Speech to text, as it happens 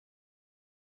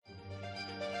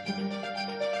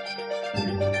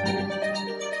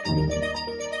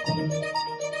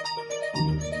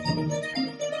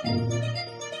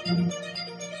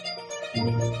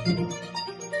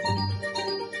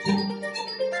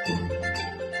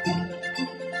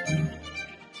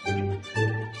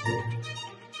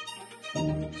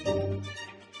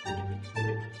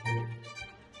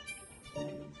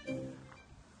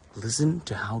Listen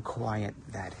to how quiet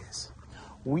that is.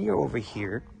 We are over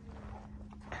here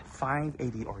at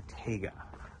 580 Ortega,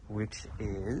 which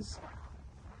is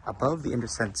above the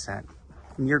Sunset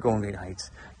near Golden Gate Heights.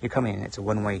 You come in, it's a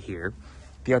one-way here.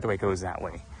 The other way goes that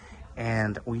way.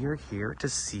 And we are here to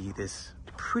see this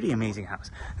pretty amazing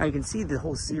house. Now you can see the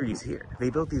whole series here. They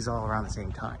built these all around the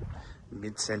same time.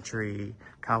 Mid-century,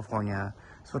 California,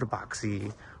 sort of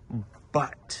boxy,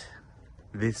 but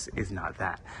this is not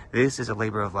that. This is a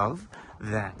labor of love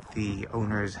that the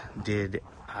owners did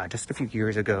just a few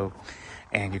years ago.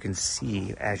 And you can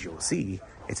see, as you'll see,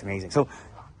 it's amazing. So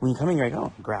when you come in, you're like,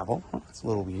 oh, gravel. Oh, it's a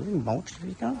little weird. Mulch, there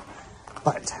you go.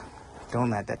 But don't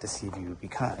let that deceive you,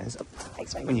 because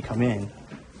when you come in,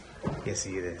 you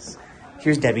see this.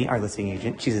 Here's Debbie, our listing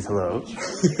agent. She says hello.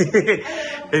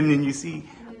 And then you see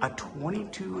a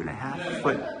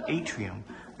 22.5-foot atrium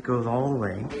that goes all the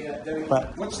way.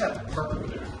 But what's that park over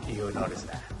there? You'll notice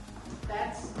that.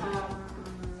 That's,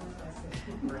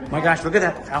 My gosh, look at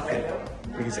that falcon.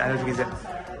 Because I don't know if you can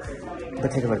see.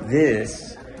 But take a look.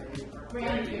 This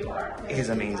is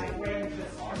amazing.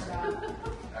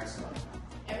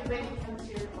 everybody comes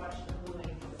here to watch the movie.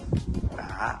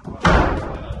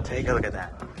 Take a look at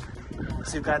that.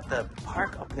 So you've got the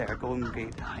park up there, Golden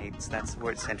Gate Heights. That's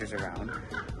where it centers around.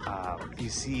 You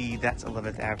see that's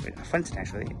 11th Avenue, Funston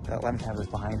actually. The 11th Avenue is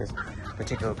behind us, but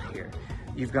take a look here.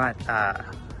 You've got the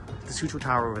Sutro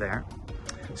Tower over there,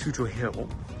 Sutro Hill.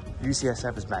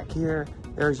 UCSF is back here.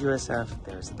 There's USF,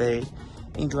 there's the Bay.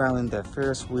 Angel Island, the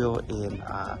Ferris wheel in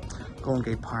Golden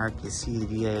Gate Park. You see the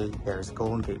VA, there's the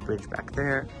Golden Gate Bridge back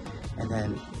there. And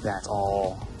then that's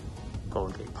all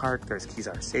Golden Gate Park. There's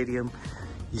Kezar Stadium.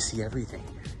 You see everything.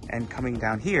 And coming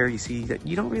down here, you see that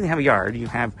you don't really have a yard. You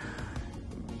have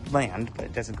land, but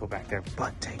it doesn't go back there.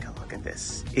 But take a look at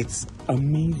this. It's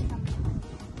amazing.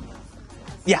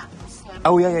 Yeah.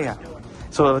 Oh, yeah.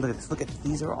 So look at this. Look at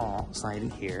these are all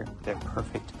sliding here. They're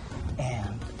perfect.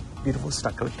 And beautiful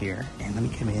stucco here. And let me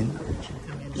come in.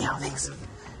 Yeah, thanks.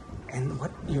 And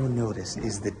what you'll notice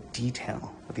is the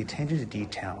detail, the attention to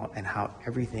detail, and how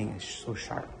everything is so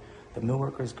sharp. The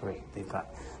millwork is great. They've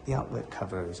got the outlet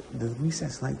covers. The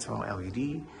recessed lights are all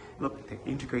LED. Look, they're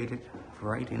integrated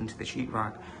right into the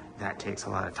sheetrock. That takes a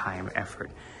lot of time,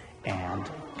 effort. And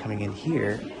coming in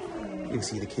here, you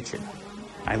see the kitchen.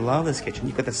 I love this kitchen.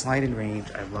 You've got the slide-in range.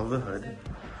 I love the hood.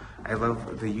 I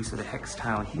love the use of the hex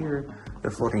tile here. The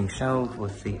floating shelves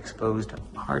with the exposed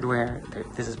hardware.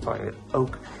 This is probably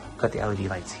oak. You've got the LED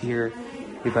lights here.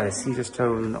 We've got a cedar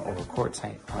stone or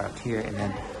quartzite product here, and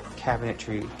then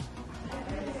cabinetry.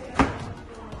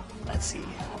 Let's see,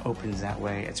 opens that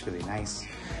way. It's really nice.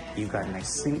 You've got a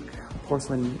nice sink,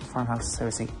 porcelain farmhouse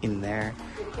style sink in there.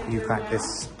 You've got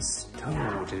this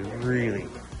stone, which is really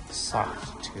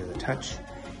soft to the touch,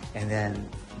 and then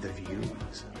the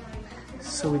views.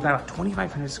 So we've got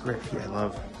 2,500 square feet. I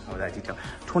love that detail.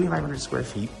 2,500 square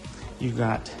feet. You've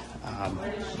got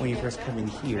when you first come in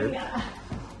here,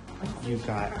 you've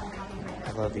got,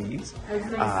 I love these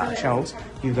shelves.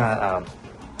 You've got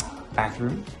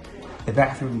bathroom. The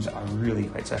bathrooms are really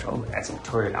quite special. That's a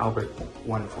Victoria and Albert,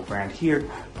 wonderful brand here.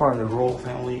 Part of the Roll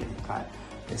family. You've got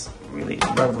this really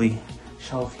lovely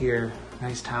shelf here.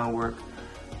 Nice tile work.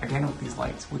 Again with these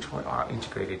lights, which are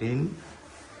integrated in.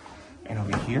 And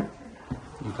over here,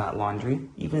 you've got laundry.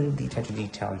 Even the attention to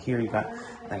detail here, you've got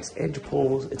nice edge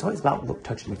pulls. It's always about look,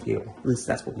 touch, and feel. At least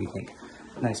that's what we think.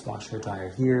 Nice washer dryer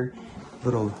here.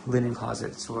 Little linen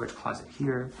closet, storage closet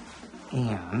here.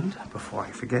 And before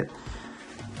I forget,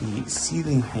 the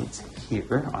ceiling heights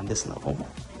here on this level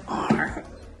are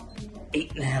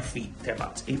 8.5 feet,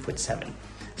 thereabouts, 8'7".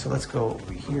 So let's go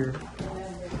over here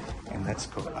and let's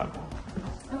go up.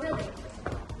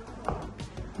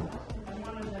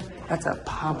 That's a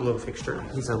Pablo fixture.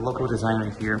 He's a local designer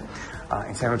here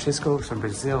in San Francisco, from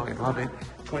Brazil. I love it.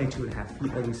 22.5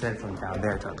 feet, like we said, from down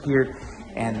there to up here.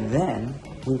 And then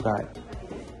we've got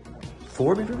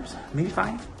 4 bedrooms, maybe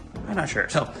 5. I'm not sure.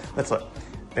 So let's look.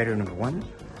 Bedroom number 1.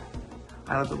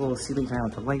 I love the little ceiling fan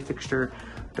with the light fixture,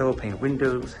 double pane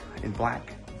windows in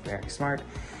black, very smart.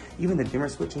 Even the dimmer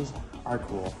switches are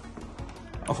cool.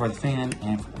 Oh, for the fan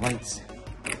and for the lights.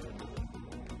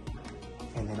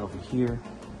 And then over here,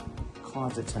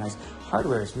 closets are nice.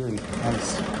 Hardware is really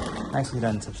nice, nicely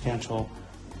done, substantial.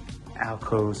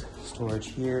 alcoves, storage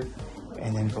here,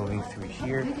 and then going through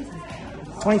here.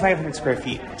 2,500 square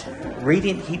feet.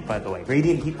 Radiant heat, by the way.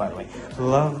 Radiant heat, by the way.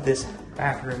 Love this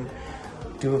bathroom.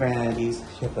 Dual vanities.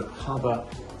 You have the Kaba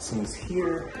sinks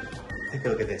here. Take a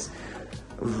look at this.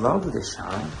 Love this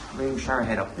shower. Rain shower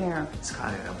head up there.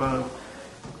 Skylight above.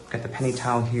 Got the penny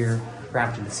towel here,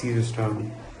 wrapped in the cedar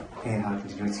stone. And on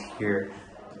continuous here.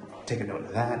 Take a note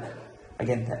of that.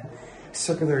 Again, that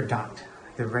circular dot,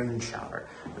 the rain shower,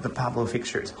 the Pablo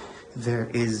fixtures. There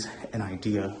is an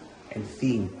idea and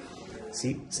theme.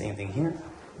 See, same thing here,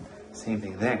 same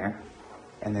thing there,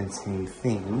 and then same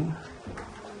thing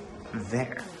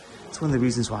there. It's one of the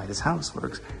reasons why this house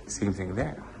works. Same thing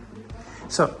there.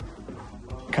 So,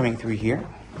 coming through here,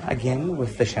 again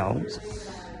with the shelves,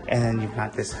 and then you've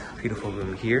got this beautiful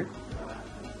room here.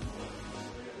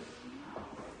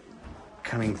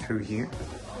 Coming through here.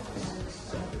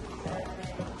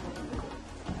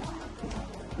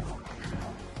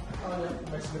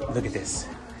 Look at this.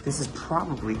 This is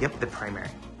probably, yep, the primary.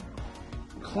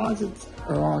 Closets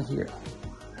are all here.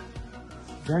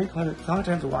 Very clever. A lot of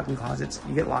times walk-in closets,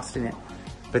 you get lost in it.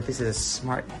 But this is a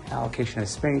smart allocation of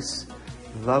space.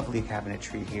 Lovely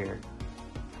cabinetry here.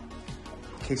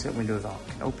 Casement windows all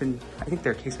can open. I think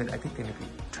they're casement, I think they might be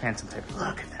transom type.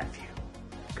 Look at that view.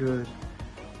 Good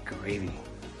gravy.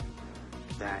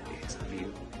 That is a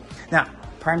view. Now,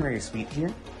 primary suite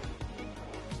here.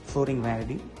 Floating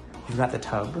vanity. You've got the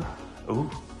tub. Ooh,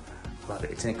 love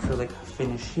it. It's an acrylic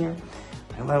finish here.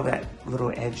 I love that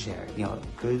little edge there. You know,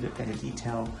 good kind of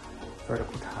detail.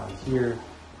 Vertical tile here.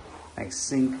 Nice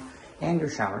sink. And your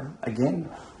shower. Again,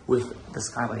 with the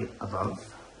skylight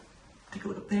above. Take a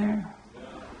look up there.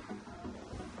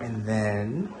 And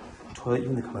then, toilet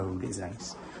in the commode is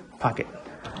nice. Pocket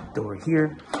door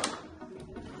here.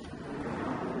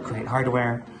 Great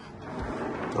hardware.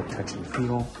 Look, touch and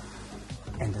feel.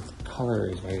 And the color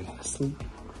is very sleek.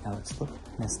 Now let's look.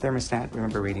 Nice thermostat.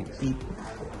 Remember, radiant heat.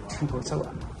 So,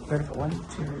 1,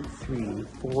 2, 3,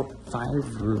 4,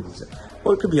 5 rooms.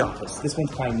 Or it could be office. This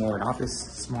one's probably more an office.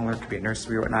 Smaller, could be a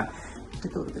nursery or whatnot.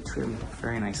 Take a look at the trim.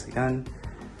 Very nicely done.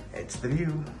 It's the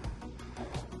view.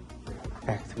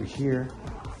 Back through here.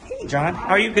 Hey, John. How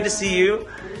are you? Good to see you.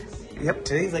 Yep,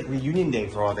 today's like reunion day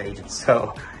for all the agents.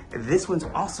 So, this one's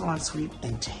also en suite.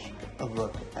 And take a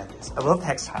look at this. I love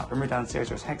textile. Remember downstairs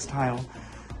there was textile.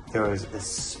 There was the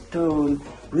stone.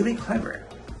 Really clever.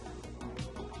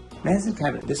 Medicine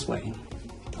cabinet this way.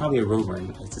 Probably a rover,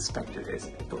 I suspect it is.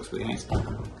 It goes really nice.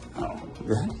 Oh,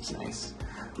 that is nice.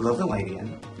 Love the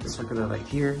lighting. The circular light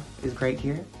here is great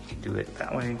here. You can do it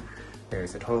that way.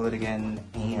 There's the toilet again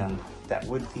and that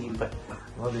wood theme, but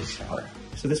I love this shower.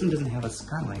 So this one doesn't have a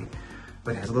skylight,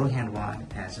 but it has a little hand wand,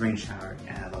 it has a rain shower,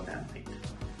 and I love that light.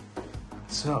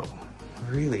 So,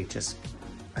 really just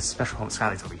a special home.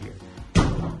 Skylight's over here.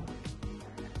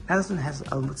 Now this one has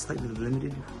a slightly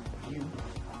limited view.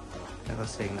 I was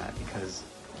saying that because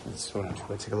it's so much.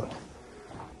 Let's take a look.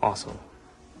 Also,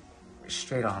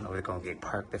 straight on over the Golden Gate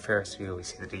Park, the Ferris wheel, we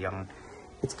see the De Young.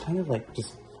 It's kind of like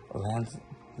just a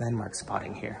landmark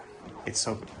spotting here. It's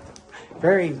so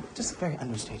just a very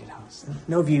understated house.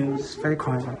 No views, very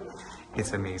quiet.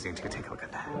 It's amazing to take a look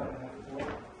at that.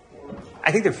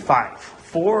 I think they're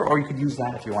 4, or you could use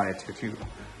that if you wanted to too.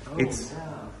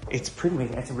 It's pretty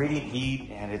amazing. It's a radiant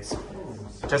heat and it's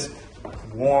just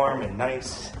warm and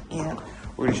nice. And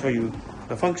we're going to show you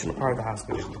the functional part of the house,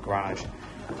 which is the garage,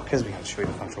 because we have to show you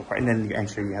the functional part. And then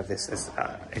you have this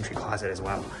entry closet as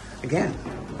well. Again,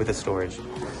 with the storage.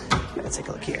 Let's take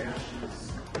a look here.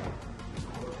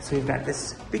 So you've got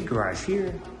this big garage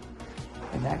here,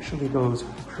 and it actually goes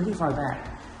pretty far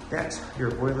back. That's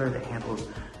your boiler that handles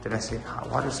domestic hot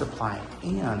water supply,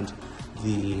 and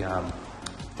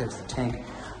there's the tank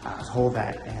to hold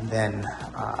that, and then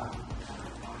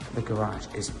the garage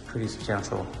is pretty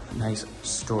substantial. Nice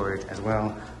storage as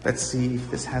well. Let's see if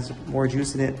this has more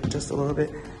juice in it, just a little bit.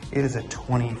 It is a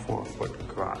 24-foot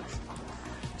garage.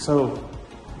 So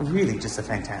really just a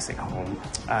fantastic home.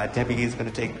 Debbie is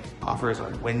going to take offers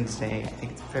on Wednesday, I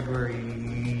think it's February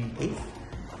 8th.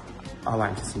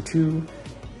 Alarm system 2,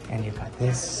 and you've got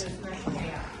this.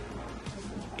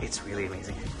 It's really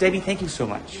amazing. Debbie, thank you so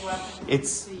much.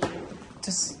 It's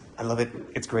just, I love it.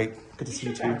 It's great. Good to see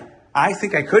you too. I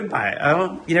think I could buy it.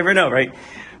 Oh, you never know, right?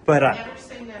 But Never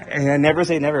say never. and never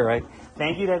say never, right?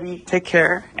 Thank you, Debbie. Take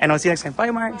care, and I'll see you next time. Bye,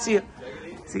 Marin. See you.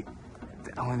 See.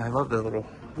 Oh, and I love the little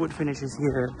wood finishes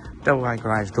here. Double wide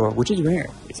garage door, which is rare.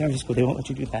 It's San Francisco. They won't let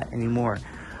you do that anymore.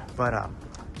 But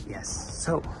yes.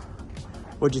 So,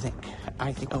 what'd you think?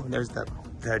 I think. Oh, there's the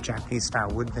Japanese style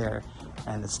wood there,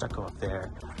 and the stucco up there.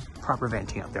 Proper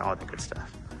venting up there. All that good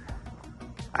stuff.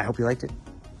 I hope you liked it.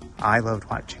 I loved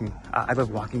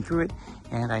walking through it,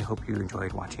 and I hope you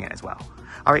enjoyed watching it as well.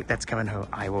 All right, that's Kevin Ho.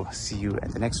 I will see you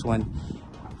at the next one.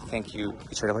 Thank you.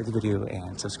 Be sure to like the video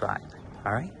and subscribe.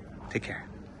 All right, take care.